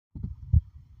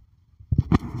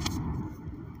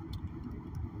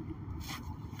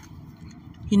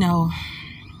You know,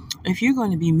 if you're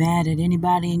going to be mad at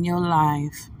anybody in your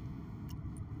life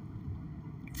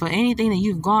for anything that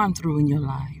you've gone through in your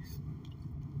life,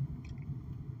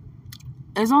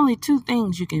 there's only two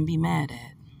things you can be mad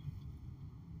at.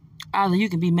 Either you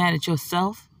can be mad at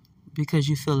yourself because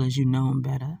you feel as you know him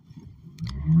better,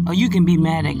 or you can be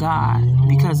mad at God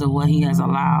because of what he has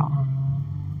allowed.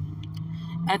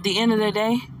 At the end of the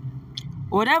day,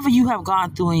 whatever you have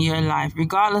gone through in your life,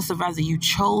 regardless of whether you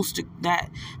chose that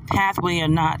pathway or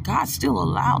not, God still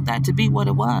allowed that to be what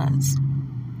it was.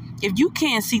 If you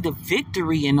can't see the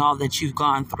victory in all that you've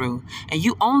gone through, and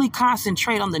you only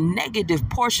concentrate on the negative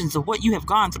portions of what you have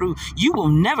gone through, you will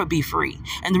never be free.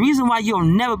 And the reason why you'll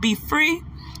never be free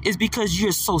is because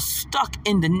you're so stuck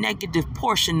in the negative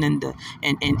portion and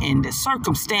the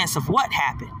circumstance of what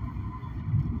happened.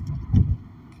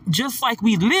 Just like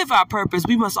we live our purpose,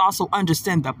 we must also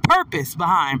understand the purpose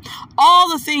behind all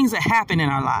the things that happen in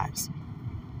our lives.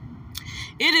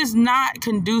 It is not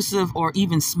conducive or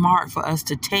even smart for us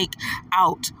to take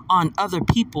out on other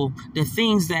people the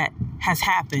things that has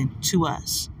happened to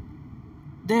us.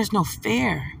 There's no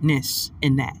fairness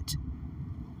in that.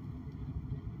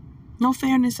 No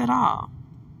fairness at all.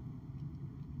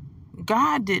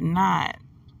 God did not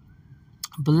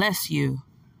bless you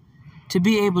to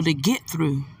be able to get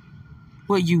through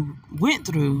what you went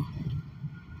through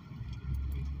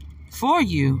for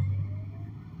you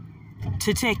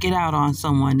to take it out on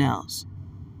someone else.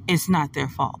 It's not their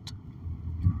fault.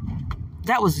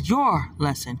 That was your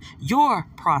lesson, your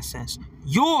process,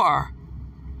 your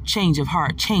change of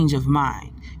heart, change of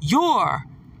mind, your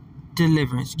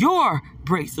deliverance, your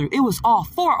breakthrough. It was all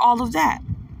for all of that.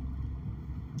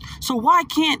 So why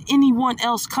can't anyone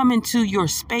else come into your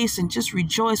space and just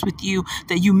rejoice with you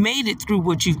that you made it through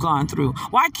what you've gone through?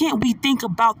 Why can't we think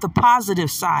about the positive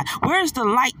side? Where's the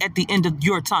light at the end of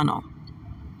your tunnel?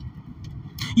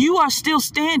 You are still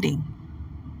standing.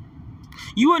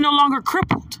 You are no longer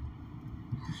crippled.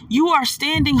 You are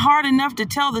standing hard enough to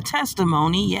tell the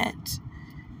testimony, yet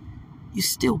you're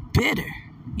still bitter.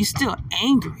 You're still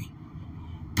angry.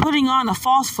 Putting on a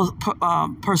false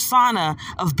persona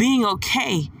of being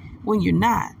okay when you're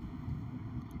not.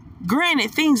 Granted,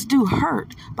 things do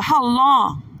hurt, but how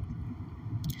long?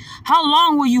 How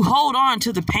long will you hold on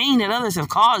to the pain that others have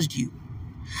caused you?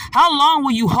 How long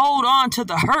will you hold on to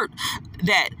the hurt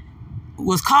that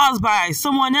was caused by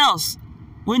someone else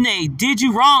when they did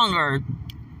you wrong or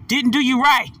didn't do you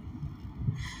right?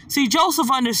 See,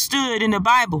 Joseph understood in the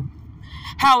Bible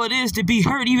how it is to be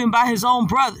hurt even by his own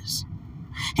brothers.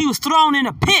 He was thrown in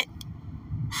a pit,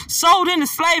 sold into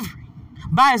slavery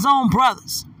by his own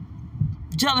brothers.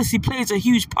 Jealousy plays a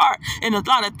huge part in a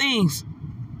lot of things.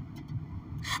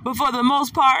 But for the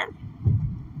most part,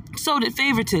 so did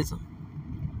favoritism.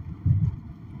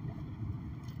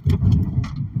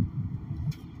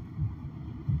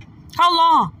 How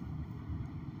long?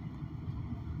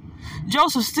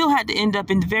 Joseph still had to end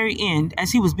up in the very end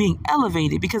as he was being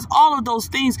elevated, because all of those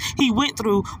things he went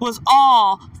through was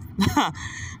all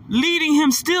leading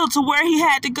him still to where he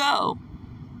had to go.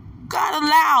 God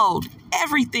allowed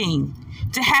everything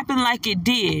to happen like it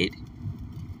did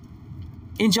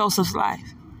in Joseph's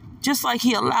life, just like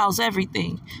he allows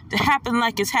everything to happen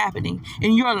like it's happening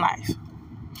in your life.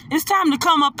 It's time to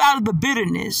come up out of the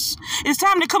bitterness. It's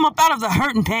time to come up out of the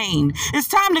hurt and pain. It's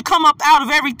time to come up out of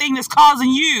everything that's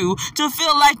causing you to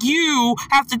feel like you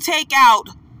have to take out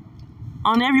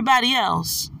on everybody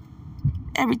else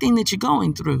everything that you're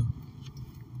going through.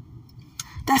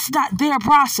 That's not their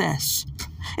process.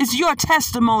 It's your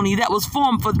testimony that was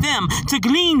formed for them to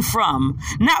glean from,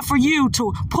 not for you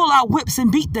to pull out whips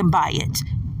and beat them by it.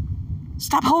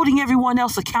 Stop holding everyone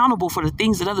else accountable for the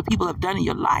things that other people have done in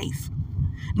your life.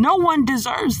 No one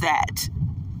deserves that.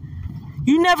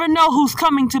 You never know who's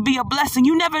coming to be a blessing.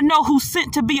 You never know who's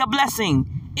sent to be a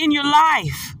blessing in your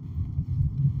life.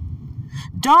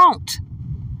 Don't.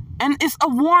 And it's a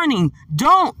warning.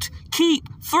 Don't keep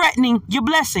threatening your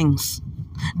blessings.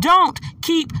 Don't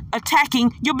keep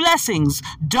attacking your blessings.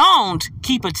 Don't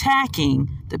keep attacking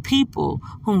the people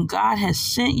whom God has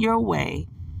sent your way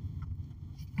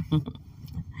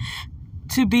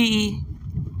to be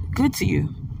good to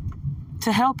you,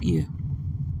 to help you,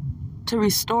 to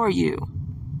restore you.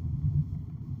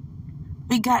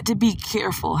 We got to be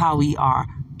careful how we are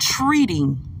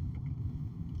treating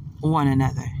one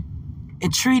another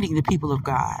and treating the people of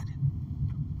God.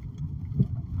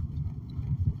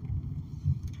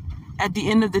 At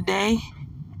the end of the day,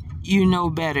 you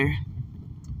know better.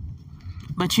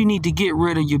 But you need to get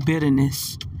rid of your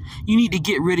bitterness. You need to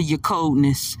get rid of your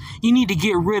coldness. You need to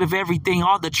get rid of everything,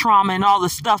 all the trauma and all the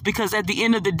stuff, because at the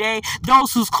end of the day,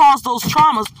 those who's caused those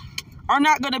traumas are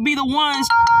not going to be the ones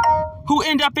who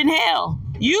end up in hell.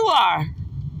 You are.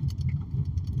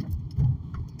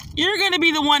 You're going to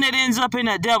be the one that ends up in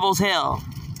the devil's hell.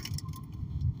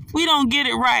 We don't get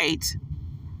it right.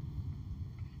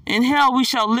 In hell we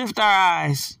shall lift our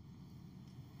eyes.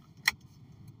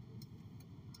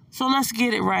 So let's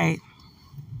get it right.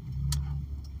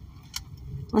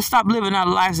 Let's stop living our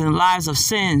lives in lives of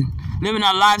sin. Living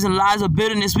our lives in lives of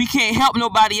bitterness. We can't help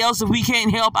nobody else if we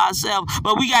can't help ourselves.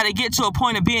 But we got to get to a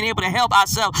point of being able to help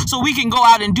ourselves so we can go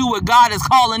out and do what God is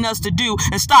calling us to do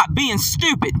and stop being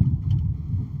stupid.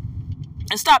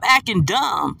 And stop acting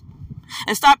dumb.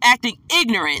 And stop acting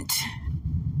ignorant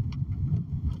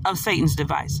of Satan's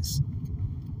devices.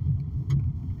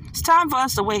 It's time for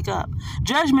us to wake up.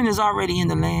 Judgment is already in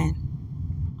the land.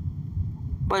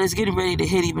 But it's getting ready to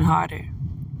hit even harder.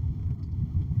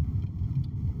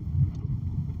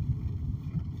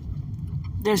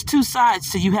 There's two sides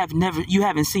to you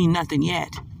haven't seen nothing yet.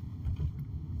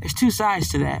 There's two sides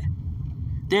to that.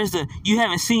 There's the you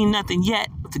haven't seen nothing yet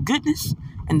of the goodness,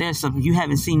 and there's some you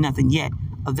haven't seen nothing yet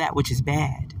of that which is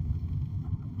bad.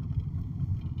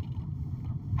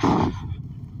 You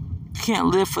can't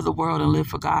live for the world and live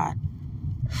for God.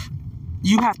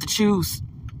 You have to choose.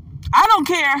 I don't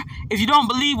care if you don't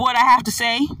believe what I have to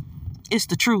say. It's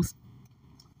the truth.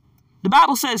 The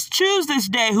Bible says, choose this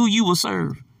day who you will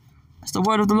serve. That's the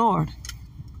word of the Lord.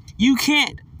 You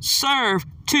can't serve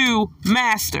two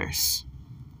masters.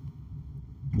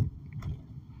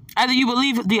 Either you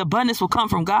believe that the abundance will come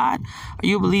from God, or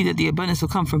you believe that the abundance will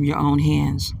come from your own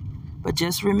hands. But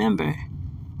just remember,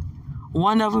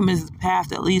 one of them is the path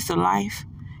that leads to life,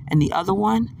 and the other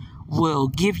one will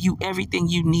give you everything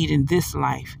you need in this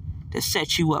life to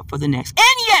set you up for the next.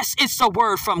 And yes, it's a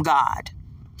word from God.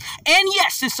 And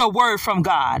yes, it's a word from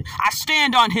God. I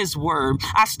stand on his word.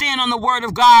 I stand on the word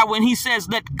of God when he says,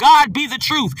 let God be the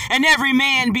truth and every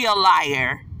man be a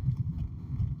liar.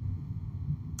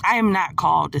 I am not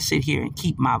called to sit here and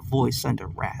keep my voice under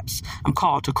wraps. I'm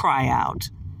called to cry out.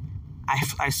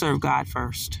 I serve God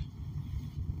first.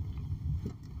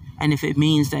 And if it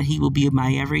means that he will be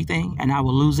my everything and I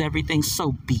will lose everything,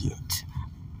 so be it.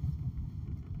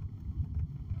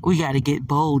 We got to get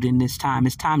bold in this time.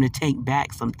 It's time to take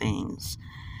back some things.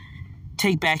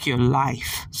 Take back your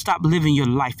life. Stop living your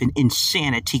life in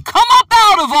insanity. Come up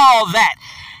out of all that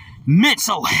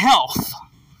mental health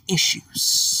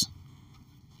issues.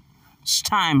 It's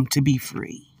time to be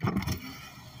free.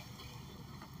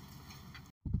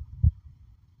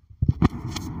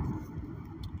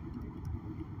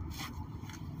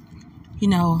 You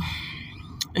know,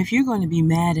 if you're going to be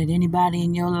mad at anybody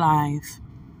in your life,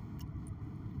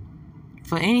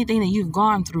 for anything that you've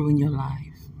gone through in your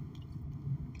life,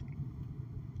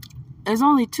 there's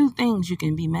only two things you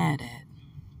can be mad at.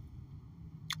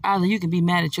 Either you can be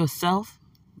mad at yourself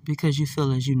because you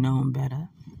feel as you know him better,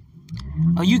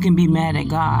 or you can be mad at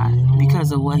God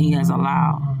because of what he has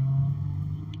allowed.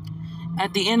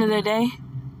 At the end of the day,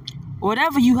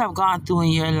 whatever you have gone through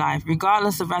in your life,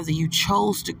 regardless of whether you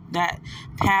chose that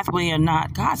pathway or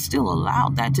not, God still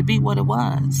allowed that to be what it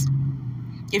was.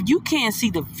 If you can't see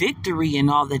the victory in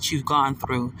all that you've gone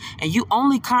through, and you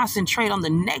only concentrate on the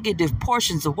negative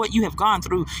portions of what you have gone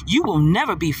through, you will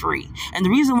never be free. And the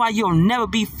reason why you'll never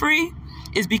be free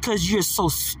is because you're so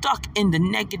stuck in the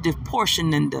negative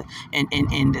portion and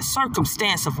the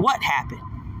circumstance of what happened.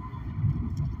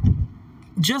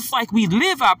 Just like we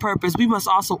live our purpose, we must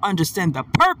also understand the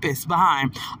purpose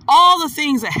behind all the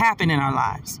things that happen in our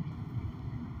lives.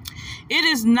 It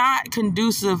is not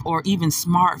conducive or even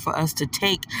smart for us to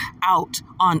take out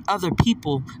on other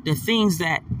people the things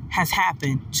that has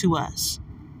happened to us.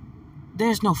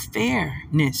 There's no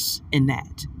fairness in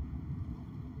that.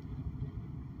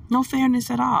 No fairness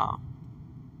at all.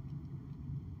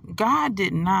 God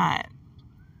did not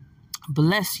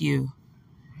bless you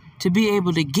to be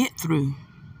able to get through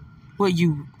what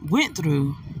you went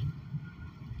through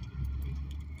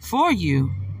for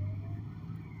you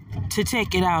to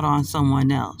take it out on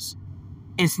someone else.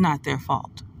 It's not their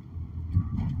fault.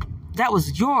 That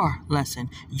was your lesson,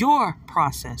 your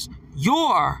process,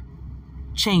 your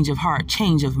change of heart,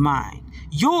 change of mind,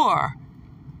 your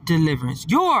deliverance,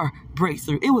 your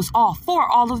breakthrough. It was all for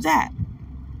all of that.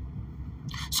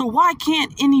 So why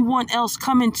can't anyone else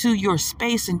come into your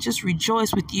space and just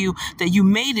rejoice with you that you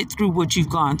made it through what you've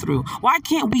gone through? Why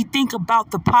can't we think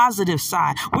about the positive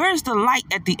side? Where's the light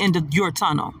at the end of your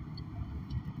tunnel?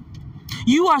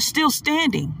 You are still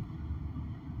standing.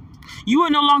 You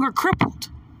are no longer crippled.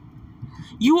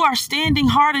 You are standing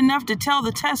hard enough to tell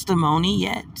the testimony,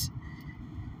 yet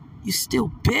you're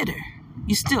still bitter.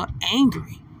 You're still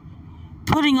angry.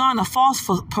 putting on a false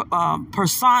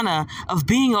persona of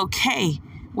being okay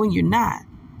when you're not.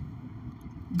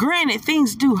 Granted,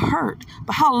 things do hurt,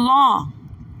 but how long?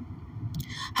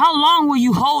 How long will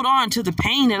you hold on to the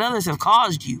pain that others have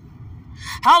caused you?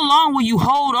 How long will you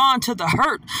hold on to the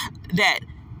hurt that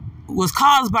was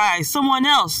caused by someone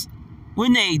else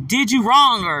when they did you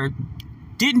wrong or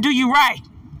didn't do you right?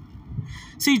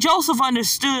 See, Joseph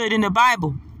understood in the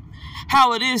Bible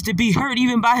how it is to be hurt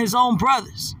even by his own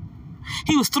brothers.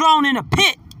 He was thrown in a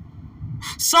pit,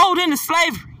 sold into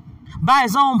slavery by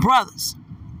his own brothers.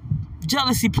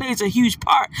 Jealousy plays a huge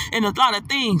part in a lot of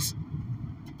things.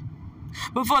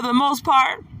 But for the most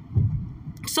part,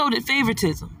 so did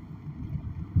favoritism.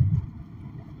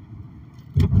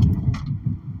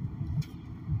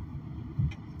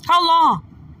 How long?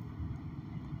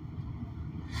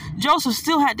 Joseph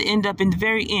still had to end up in the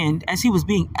very end as he was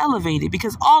being elevated,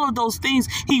 because all of those things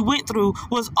he went through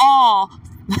was all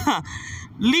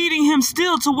leading him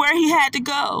still to where he had to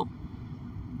go.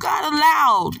 God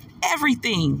allowed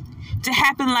everything to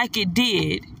happen like it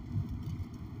did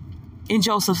in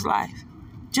Joseph's life,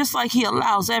 just like he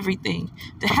allows everything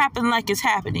to happen like it's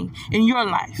happening in your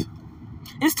life.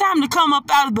 It's time to come up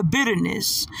out of the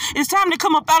bitterness. It's time to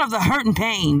come up out of the hurt and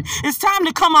pain. It's time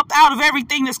to come up out of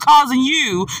everything that's causing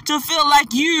you to feel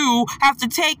like you have to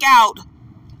take out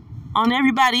on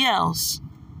everybody else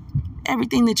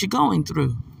everything that you're going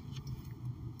through.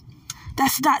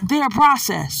 That's not their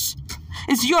process.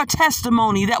 It's your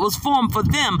testimony that was formed for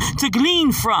them to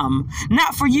glean from,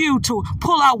 not for you to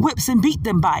pull out whips and beat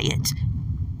them by it.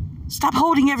 Stop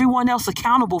holding everyone else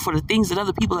accountable for the things that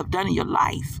other people have done in your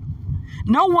life.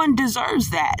 No one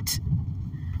deserves that.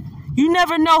 You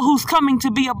never know who's coming to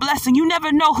be a blessing. You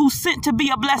never know who's sent to be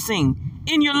a blessing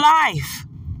in your life.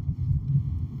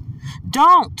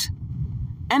 Don't.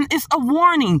 And it's a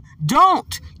warning.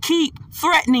 Don't keep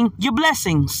threatening your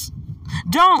blessings.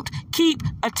 Don't keep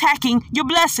attacking your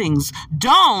blessings.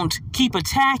 Don't keep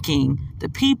attacking the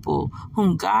people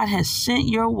whom God has sent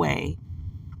your way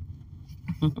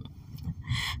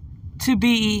to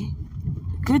be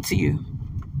good to you,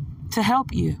 to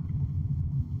help you,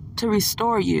 to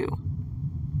restore you.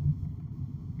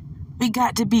 We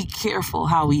got to be careful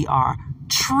how we are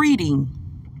treating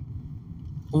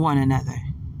one another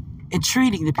and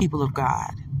treating the people of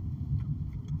God.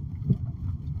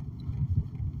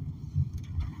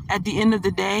 At the end of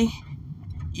the day,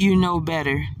 you know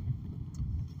better.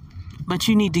 But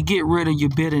you need to get rid of your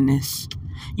bitterness.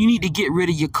 You need to get rid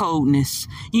of your coldness.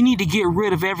 You need to get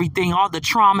rid of everything, all the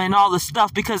trauma and all the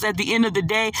stuff, because at the end of the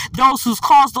day, those who's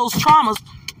caused those traumas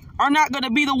are not going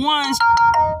to be the ones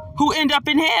who end up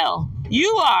in hell. You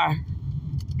are.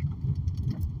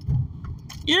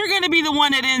 You're going to be the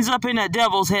one that ends up in a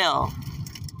devil's hell.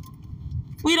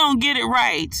 We don't get it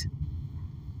right.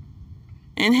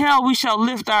 In hell we shall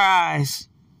lift our eyes.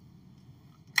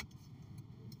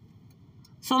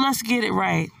 So let's get it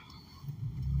right.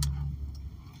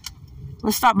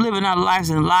 Let's stop living our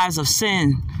lives in lives of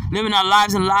sin, living our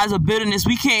lives in lives of bitterness.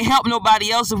 We can't help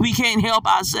nobody else if we can't help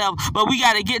ourselves. But we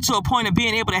got to get to a point of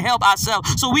being able to help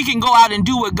ourselves so we can go out and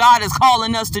do what God is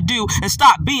calling us to do and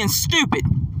stop being stupid.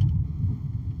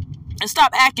 And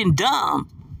stop acting dumb.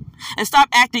 And stop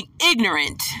acting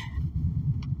ignorant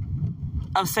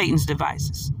of Satan's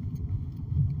devices.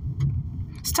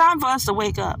 It's time for us to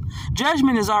wake up.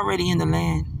 Judgment is already in the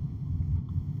land,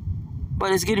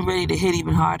 but it's getting ready to hit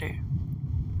even harder.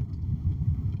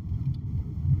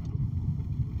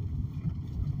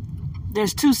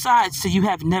 There's two sides to you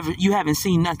haven't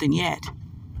seen nothing yet.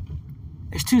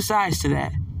 There's two sides to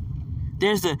that.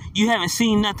 There's the you haven't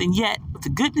seen nothing yet of the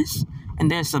goodness,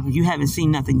 and there's some you haven't seen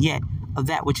nothing yet of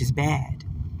that which is bad.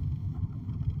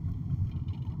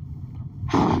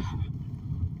 You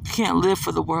can't live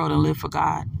for the world and live for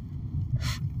God.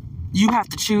 You have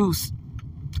to choose.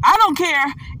 I don't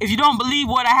care if you don't believe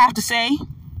what I have to say.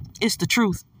 It's the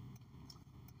truth.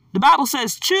 The Bible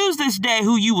says, choose this day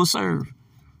who you will serve.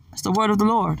 That's the word of the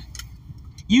Lord.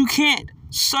 You can't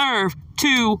serve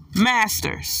two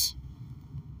masters.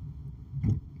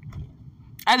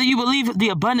 Either you believe that the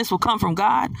abundance will come from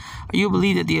God, or you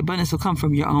believe that the abundance will come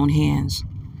from your own hands.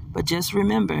 But just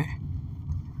remember,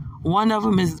 one of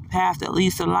them is the path that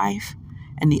leads to life,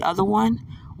 and the other one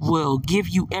will give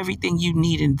you everything you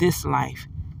need in this life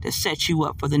to set you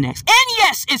up for the next. And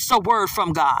yes, it's a word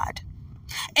from God.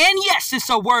 And yes, it's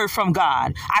a word from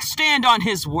God. I stand on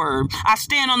his word. I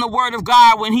stand on the word of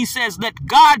God when he says, let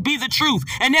God be the truth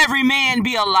and every man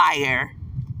be a liar.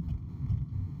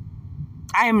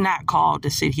 I am not called to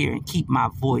sit here and keep my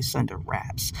voice under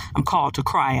wraps. I'm called to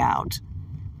cry out.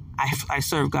 I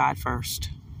serve God first.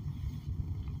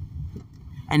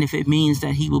 And if it means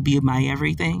that he will be my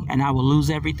everything and I will lose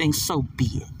everything, so be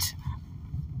it.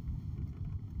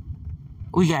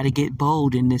 We got to get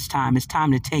bold in this time. It's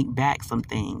time to take back some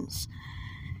things.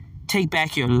 Take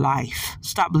back your life.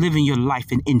 Stop living your life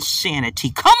in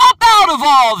insanity. Come up out of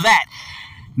all that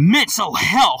mental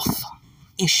health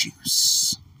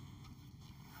issues.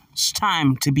 It's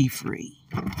time to be free.